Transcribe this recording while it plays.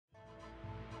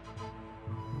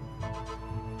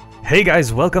Hey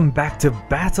guys, welcome back to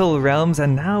Battle Realms,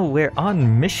 and now we're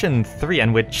on mission 3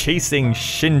 and we're chasing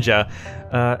Shinja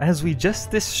as we just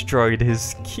destroyed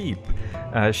his keep.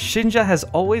 Shinja has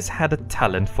always had a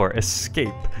talent for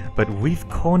escape, but we've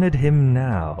cornered him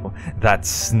now. That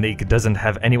snake doesn't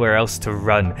have anywhere else to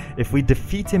run. If we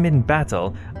defeat him in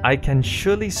battle, I can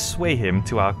surely sway him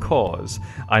to our cause.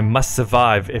 I must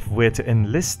survive if we're to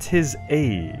enlist his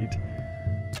aid.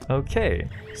 Okay,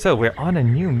 so we're on a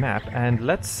new map, and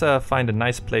let's find a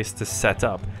nice place to set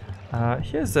up.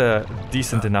 Here's a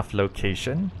decent enough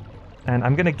location, and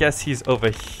I'm gonna guess he's over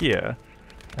here.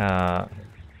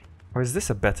 Or is this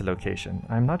a better location?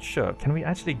 I'm not sure. Can we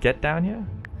actually get down here?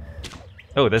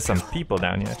 Oh, there's some people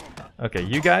down here. Okay,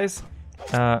 you guys,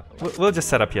 we'll just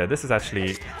set up here. This is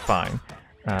actually fine.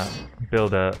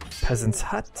 Build a peasant's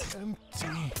hut.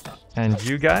 And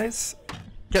you guys,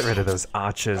 get rid of those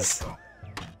archers.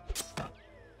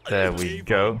 There we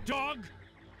go.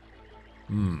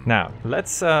 Now,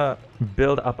 let's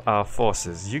build up our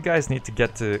forces. You guys need to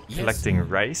get to collecting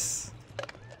rice.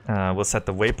 We'll set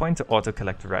the waypoint to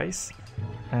auto-collect rice.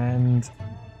 And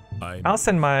I'll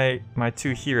send my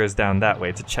two heroes down that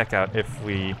way to check out if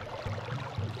we...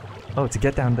 Oh, to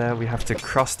get down there we have to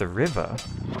cross the river.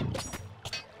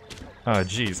 Oh,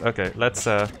 geez. Okay, let's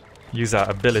use our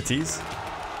abilities.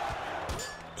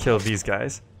 Kill these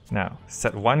guys. Now,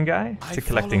 set one guy to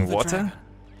collecting water.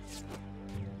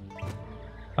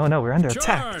 Oh no, we're under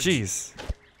attack. Jeez.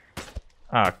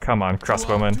 Ah, come on,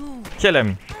 crossbowman. Kill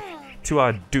him. To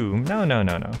our doom. No, no,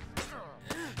 no, no.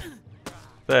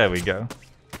 There we go.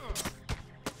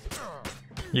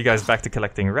 You guys back to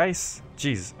collecting rice.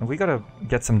 Jeez, we gotta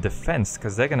get some defense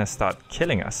because they're gonna start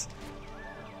killing us.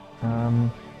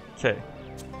 Okay.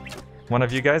 One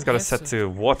of you guys got to set to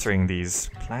watering these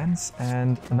plants,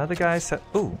 and another guy set...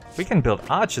 Ooh, we can build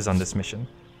archers on this mission.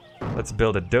 Let's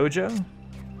build a dojo.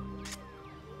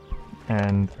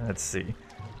 And let's see.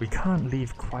 We can't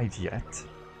leave quite yet.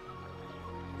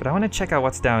 But I want to check out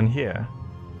what's down here.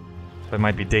 But it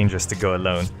might be dangerous to go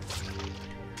alone.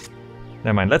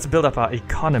 Never mind, let's build up our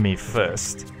economy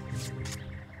first.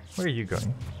 Where are you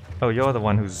going? Oh, you're the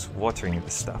one who's watering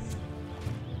this stuff.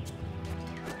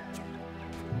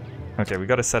 Okay, we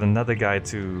gotta set another guy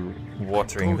to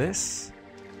watering this.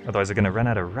 Otherwise we're gonna run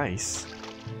out of rice.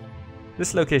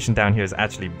 This location down here is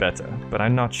actually better, but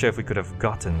I'm not sure if we could have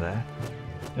gotten there.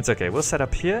 It's okay, we'll set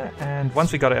up here, and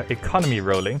once we got our economy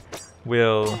rolling,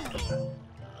 we'll...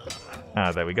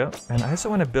 Ah, there we go. And I also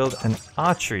want to build an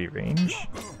archery range.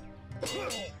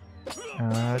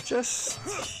 Just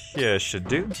here should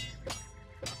do.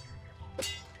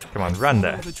 Come on, run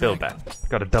there. Build that.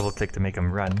 Gotta double click to make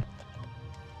him run.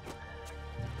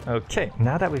 Okay,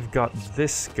 now that we've got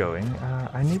this going,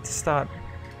 I need to start...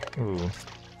 Ooh.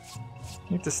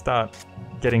 Need to start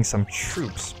getting some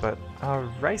troops, but our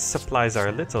rice supplies are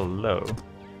a little low.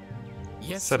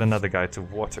 Set another guy to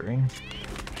watering.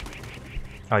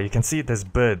 Oh, you can see there's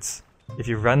birds. If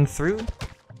you run through...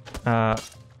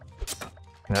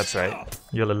 that's right.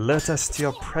 You'll alert us to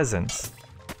your presence.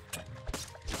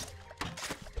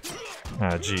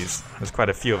 Ah, jeez. There's quite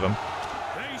a few of them.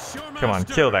 Come on,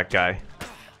 kill that guy.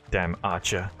 Damn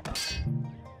archer.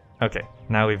 Okay,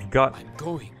 now we've got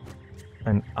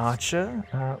an archer.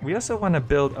 We also want to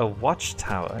build a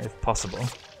watchtower if possible.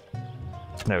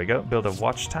 There we go, build a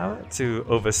watchtower to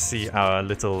oversee our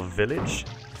little village.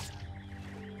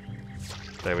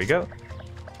 There we go.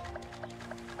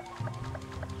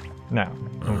 Now,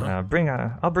 I'll bring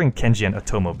Kenji and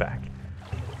Otomo back.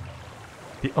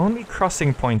 The only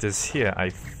crossing point is here, I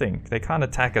think. They can't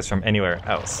attack us from anywhere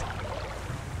else.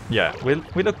 Yeah, we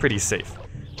look pretty safe.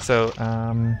 So,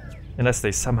 unless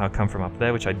they somehow come from up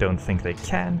there, which I don't think they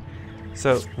can.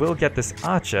 So, we'll get this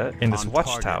archer in this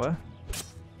watchtower.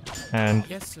 And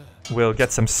we'll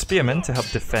get some spearmen to help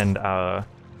defend our...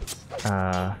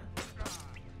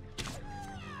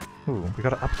 Ooh, we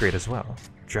gotta upgrade as well.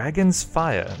 Dragon's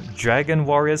Fire. Dragon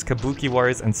warriors, Kabuki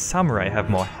warriors, and samurai have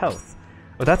more health.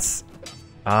 Oh, that's...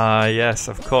 Ah, yes,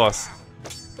 of course.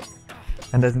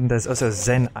 And then there's also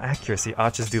Zen Accuracy.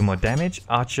 Archers do more damage.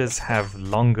 Archers have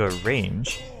longer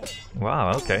range.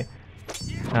 Wow, okay.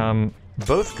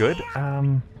 Both good.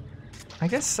 I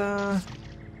guess,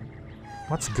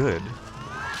 what's good?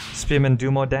 Spearmen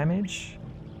do more damage?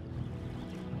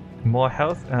 More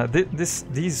health?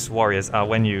 These warriors are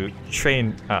when you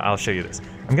train... I'll show you this.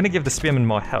 I'm gonna give the spearmen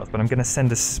more health, but I'm gonna send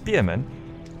the spearmen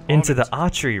into the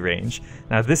archery range.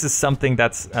 Now this is something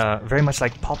that's very much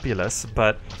like Populous,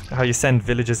 but how you send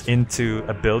villagers into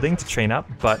a building to train up,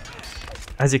 but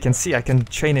as you can see I can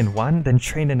train in one, then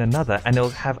train in another, and it'll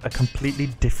have a completely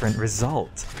different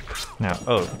result. Now,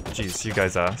 oh geez, you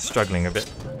guys are struggling a bit.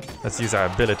 Let's use our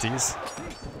abilities.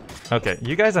 Okay,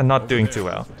 you guys are not doing too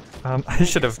well. I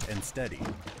should have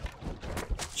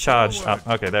charged up.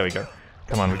 Okay, there we go.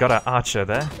 Come on, we got our archer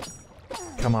there.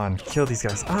 Come on, kill these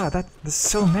guys. Ah, there's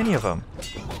so many of them.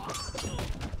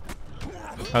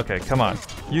 Okay, come on.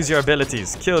 Use your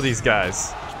abilities. Kill these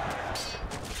guys.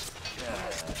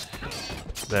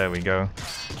 There we go.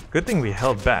 Good thing we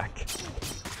held back.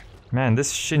 Man,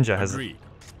 this Shinja has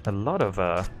a lot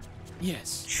of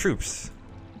troops.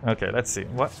 Okay, let's see.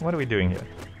 What are we doing here?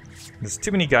 There's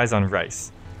too many guys on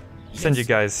rice. Send you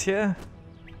guys here.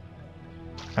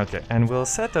 Okay, and we'll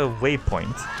set a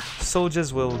waypoint.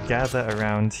 Soldiers will gather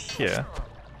around here.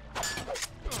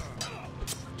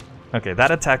 Okay,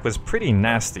 that attack was pretty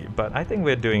nasty, but I think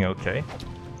we're doing okay.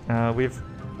 We've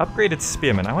upgraded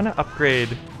spearmen. I want to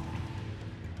upgrade...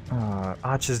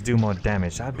 archers do more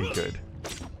damage. That'd be good.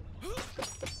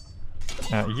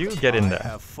 You get in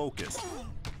there.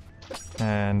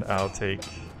 And I'll take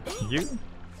you.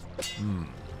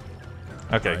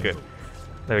 Okay, good.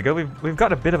 There we go. We've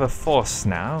got a bit of a force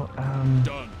now.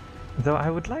 Though I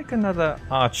would like another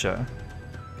archer.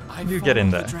 You get in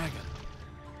there.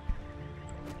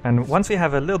 And once we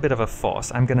have a little bit of a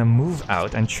force, I'm gonna move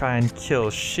out and try and kill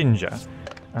Shinja.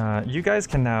 You guys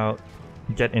can now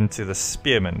get into the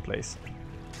spearman place.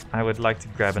 I would like to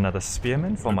grab another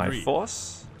spearman for my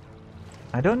force.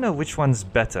 I don't know which one's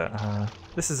better.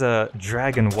 This is a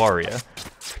dragon warrior.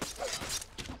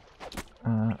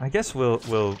 I guess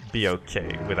we'll be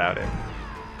okay without it.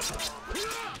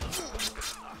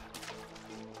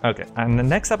 Okay, and the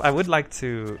next up I would like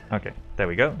to... Okay, there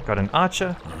we go. Got an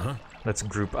archer. Let's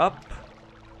group up.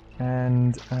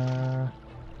 And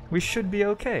we should be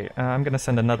okay. I'm gonna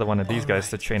send another one of these guys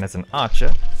to train as an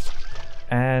archer.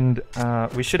 And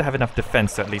we should have enough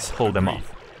defense to at least hold them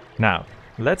off. Now,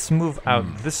 let's move out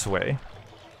this way.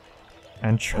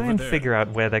 And try and figure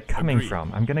out where they're coming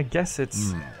from. I'm gonna guess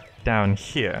it's down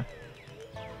here.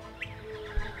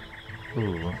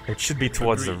 Ooh, it should be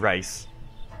towards the rice.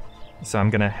 So I'm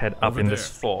gonna head up in this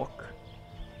fork.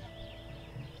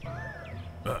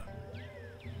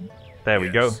 There we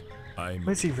go.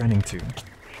 Where's he running to?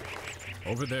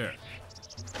 Over there.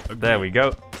 There we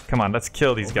go. Come on, let's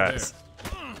kill these guys.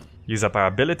 Use up our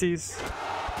abilities.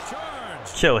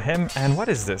 Kill him. And what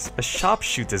is this? A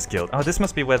sharpshooter's guild. Oh, this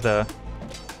must be where the...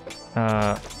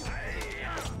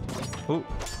 Ooh.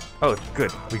 Oh,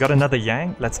 good. We got another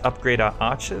Yang. Let's upgrade our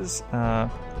archers.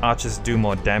 Archers do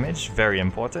more damage. Very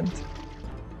important.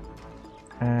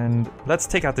 And let's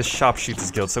take out this sharpshooter's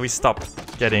guild so we stop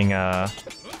getting...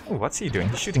 Ooh, what's he doing?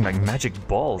 He's shooting like magic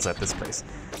balls at this place.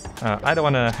 I don't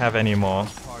want to have any more...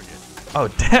 Oh,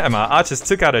 damn! Our archers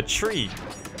took out a tree!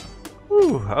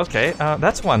 Ooh, okay.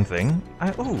 That's one thing.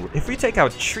 Ooh, if we take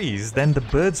out trees, then the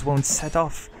birds won't set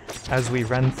off as we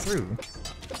run through.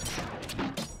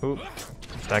 Ooh,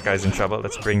 that guy's in trouble.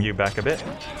 Let's bring you back a bit.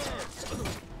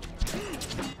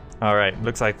 Alright,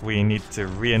 looks like we need to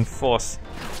reinforce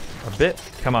a bit.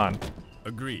 Come on.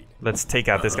 Agreed. Let's take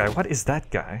out this guy. What is that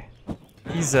guy?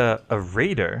 He's a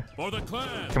raider.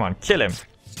 Come on, kill him.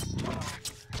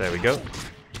 There we go.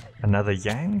 Another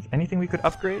Yang? Anything we could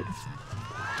upgrade?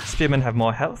 Spearmen have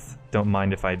more health. Don't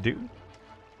mind if I do.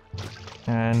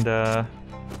 And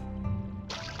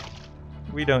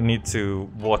we don't need to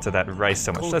water that rice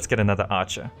so much. Let's get another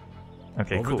archer.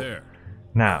 Okay, cool.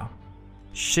 Now,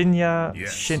 Shinya...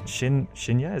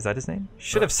 Shinya? Is that his name?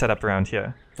 Should have set up around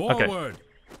here. Okay. There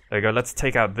we go. Let's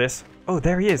take out this. Oh,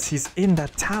 there he is. He's in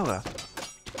that tower.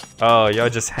 Oh, you're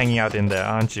just hanging out in there,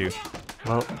 aren't you?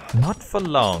 Well, not for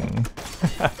long.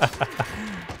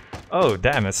 Oh,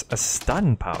 damn, it's a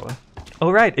stun power.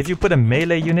 Oh, right, if you put a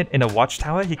melee unit in a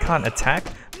watchtower, he can't attack,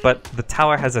 but the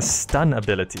tower has a stun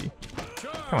ability.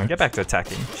 Come on, get back to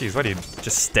attacking. Jeez, what are you,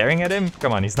 just staring at him?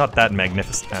 Come on, he's not that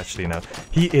magnificent. Actually, no.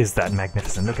 He is that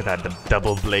magnificent. Look at that, the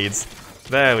double blades.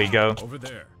 There we go. Over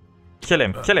there. Kill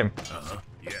him, kill him.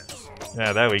 Yes.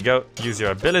 Yeah, there we go. Use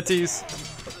your abilities.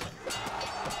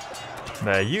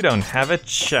 There, you don't have a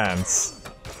chance.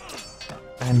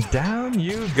 And down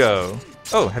you go.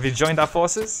 Oh, have you joined our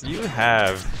forces? You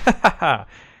have.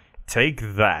 Take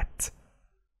that.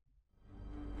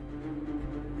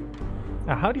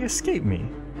 Now, how do you escape me?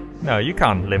 No, you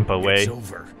can't limp away. It's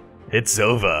over. It's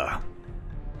over.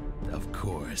 Of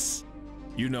course.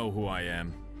 You know who I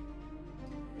am.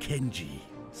 Kenji,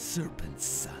 Serpent's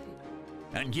son.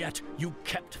 And yet, you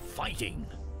kept fighting.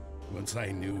 Once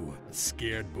I knew a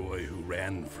scared boy who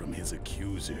ran from his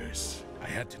accusers. I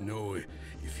had to know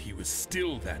if he was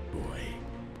still that boy.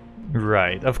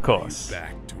 Right, of course.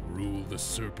 Back to rule the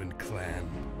Serpent clan.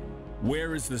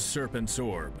 Where is the Serpent's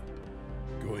orb?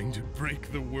 Going to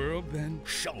break the world then?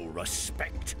 Show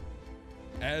respect.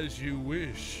 As you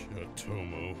wish,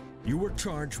 Otomo. You were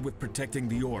charged with protecting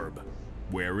the orb.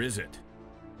 Where is it?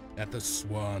 At the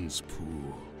Swan's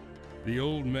Pool. The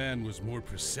old man was more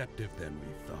perceptive than we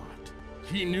thought.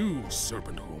 He knew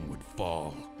Serpent Home would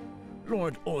fall.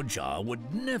 Lord Oja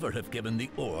would never have given the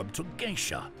orb to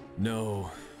Geisha. No,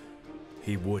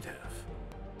 he would have.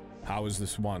 How has the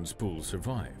Swan's Pool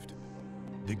survived?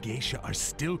 The Geisha are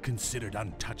still considered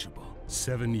untouchable.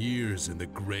 7 years in the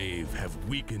grave have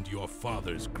weakened your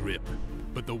father's grip,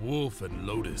 but the wolf and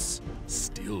Lotus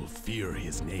still fear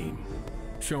his name.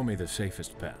 Show me the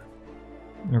safest path.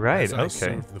 Right, As I okay.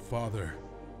 serve the father,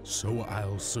 so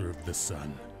I'll serve the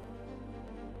son.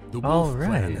 The All wolf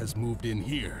clan right. has moved in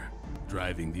here,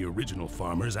 driving the original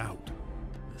farmers out.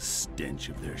 The stench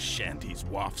of their shanties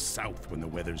wafts south when the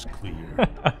weather's clear.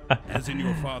 As in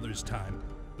your father's time,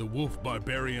 the wolf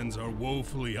barbarians are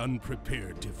woefully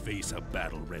unprepared to face a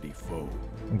battle-ready foe.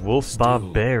 Wolf Still,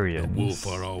 barbarians. the wolf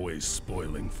are always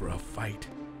spoiling for a fight.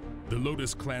 The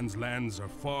Lotus clan's lands are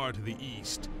far to the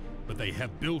east, but they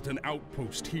have built an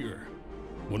outpost here.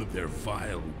 One of their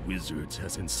vile wizards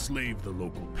has enslaved the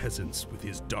local peasants with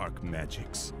his dark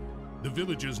magics. The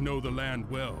villagers know the land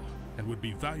well and would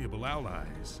be valuable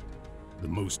allies. The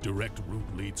most direct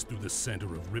route leads through the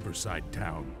center of Riverside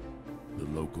Town. The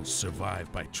locals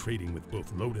survive by trading with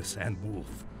both Lotus and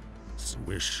Wolf, so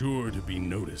we're sure to be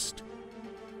noticed.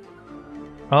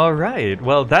 Alright,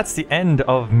 well that's the end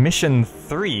of Mission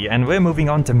 3, and we're moving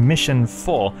on to Mission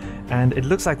 4, and it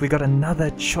looks like we got another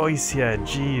choice here,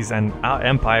 jeez, and our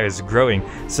empire is growing.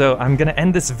 So I'm gonna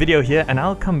end this video here, and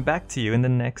I'll come back to you in the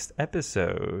next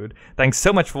episode. Thanks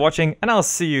so much for watching, and I'll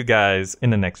see you guys in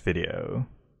the next video.